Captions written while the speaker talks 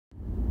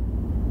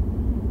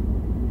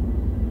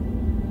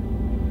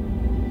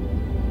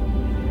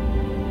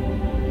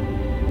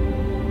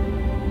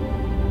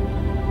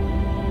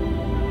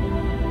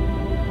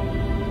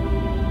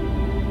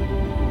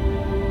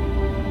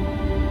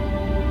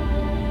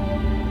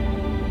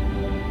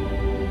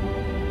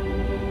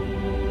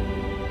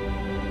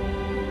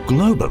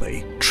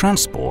Globally,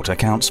 transport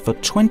accounts for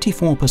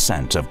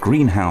 24% of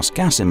greenhouse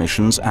gas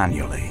emissions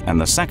annually,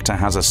 and the sector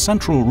has a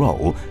central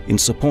role in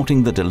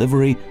supporting the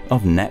delivery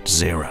of net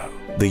zero.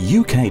 The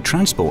UK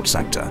transport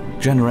sector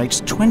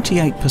generates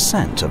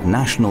 28% of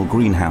national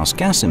greenhouse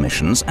gas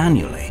emissions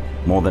annually,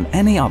 more than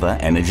any other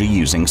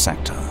energy-using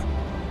sector,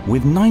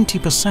 with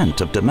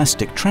 90% of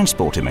domestic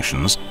transport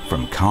emissions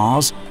from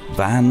cars,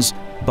 vans,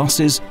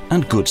 buses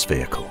and goods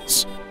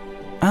vehicles.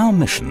 Our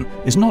mission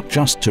is not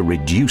just to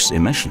reduce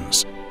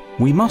emissions.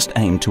 We must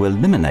aim to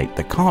eliminate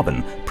the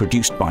carbon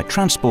produced by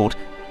transport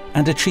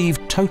and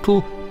achieve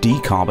total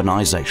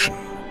decarbonisation.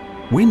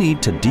 We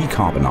need to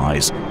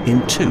decarbonise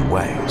in two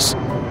ways: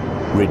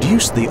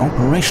 reduce the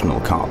operational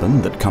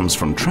carbon that comes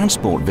from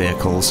transport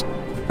vehicles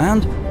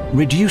and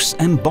reduce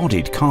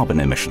embodied carbon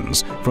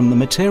emissions from the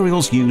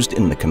materials used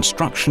in the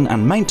construction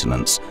and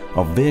maintenance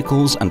of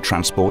vehicles and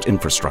transport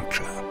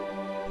infrastructure.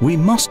 We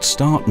must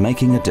start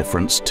making a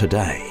difference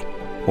today,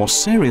 or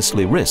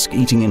seriously risk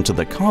eating into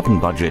the carbon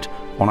budget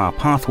on our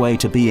pathway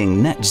to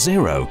being net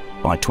zero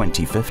by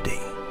 2050.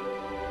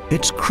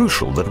 It's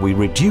crucial that we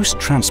reduce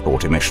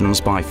transport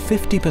emissions by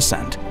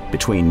 50%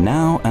 between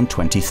now and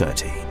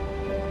 2030.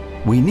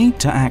 We need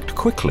to act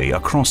quickly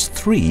across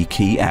three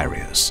key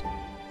areas.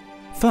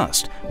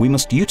 First, we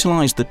must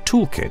utilise the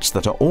toolkits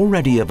that are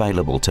already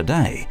available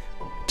today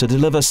to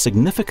deliver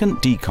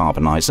significant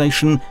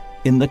decarbonisation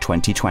in the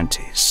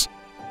 2020s,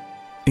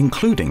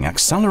 including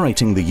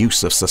accelerating the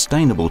use of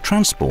sustainable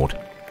transport,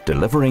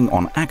 delivering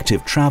on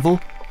active travel,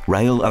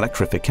 rail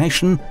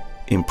electrification,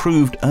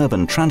 improved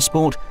urban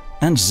transport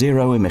and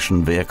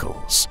zero-emission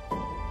vehicles.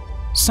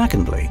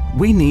 Secondly,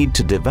 we need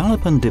to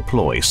develop and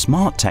deploy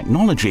smart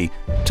technology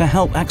to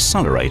help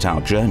accelerate our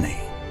journey.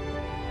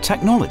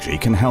 Technology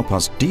can help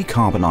us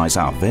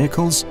decarbonise our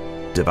vehicles,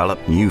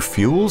 develop new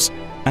fuels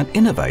and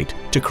innovate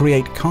to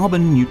create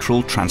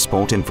carbon-neutral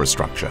transport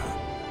infrastructure.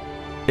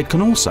 It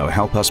can also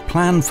help us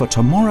plan for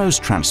tomorrow's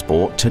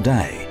transport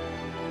today.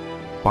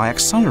 By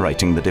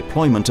accelerating the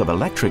deployment of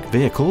electric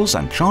vehicles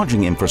and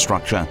charging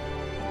infrastructure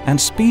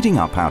and speeding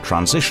up our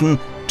transition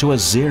to a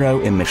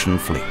zero-emission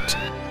fleet.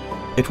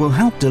 It will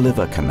help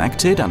deliver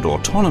connected and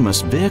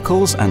autonomous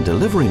vehicles and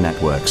delivery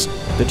networks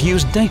that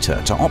use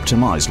data to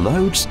optimize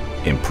loads,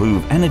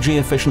 improve energy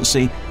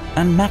efficiency,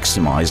 and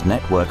maximize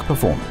network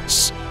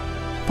performance.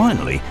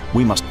 Finally,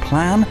 we must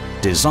plan,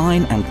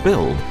 design and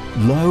build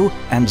low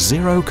and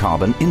zero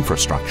carbon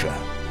infrastructure.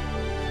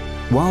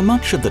 While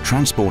much of the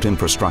transport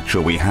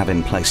infrastructure we have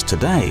in place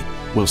today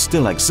will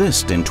still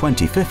exist in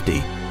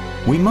 2050,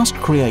 we must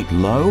create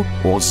low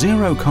or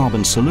zero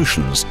carbon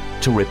solutions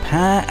to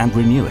repair and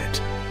renew it,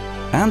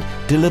 and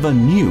deliver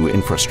new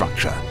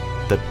infrastructure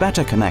that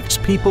better connects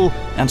people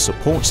and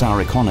supports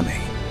our economy,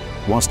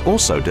 whilst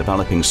also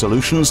developing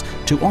solutions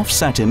to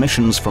offset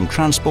emissions from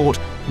transport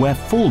where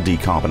full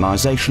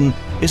decarbonisation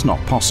is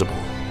not possible.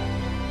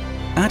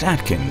 At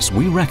Atkins,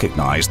 we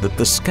recognise that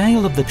the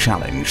scale of the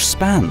challenge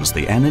spans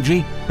the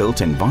energy, built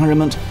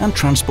environment and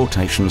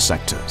transportation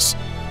sectors.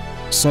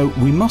 So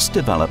we must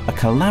develop a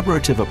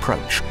collaborative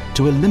approach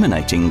to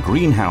eliminating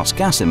greenhouse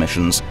gas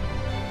emissions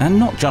and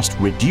not just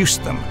reduce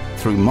them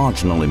through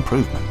marginal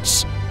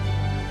improvements.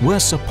 We're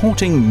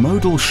supporting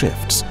modal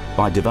shifts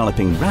by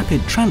developing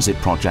rapid transit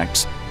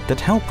projects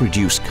that help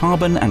reduce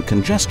carbon and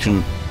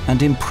congestion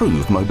and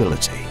improve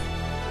mobility.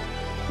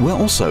 We're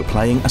also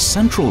playing a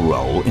central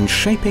role in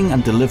shaping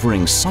and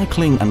delivering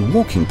cycling and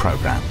walking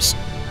programs,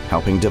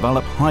 helping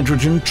develop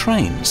hydrogen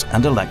trains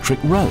and electric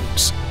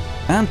roads,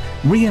 and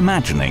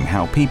reimagining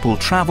how people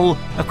travel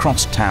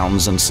across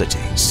towns and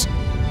cities.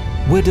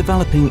 We're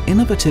developing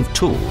innovative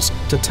tools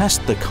to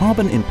test the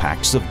carbon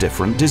impacts of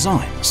different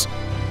designs,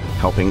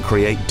 helping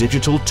create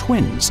digital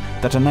twins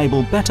that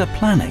enable better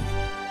planning,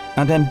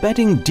 and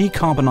embedding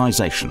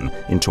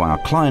decarbonisation into our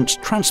clients'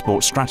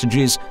 transport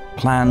strategies,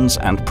 plans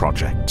and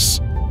projects.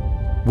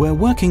 We're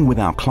working with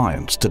our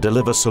clients to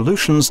deliver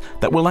solutions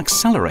that will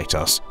accelerate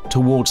us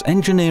towards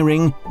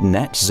engineering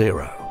net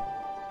zero.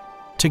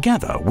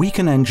 Together, we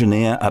can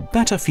engineer a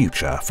better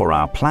future for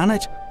our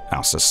planet,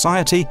 our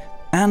society,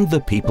 and the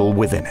people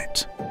within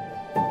it.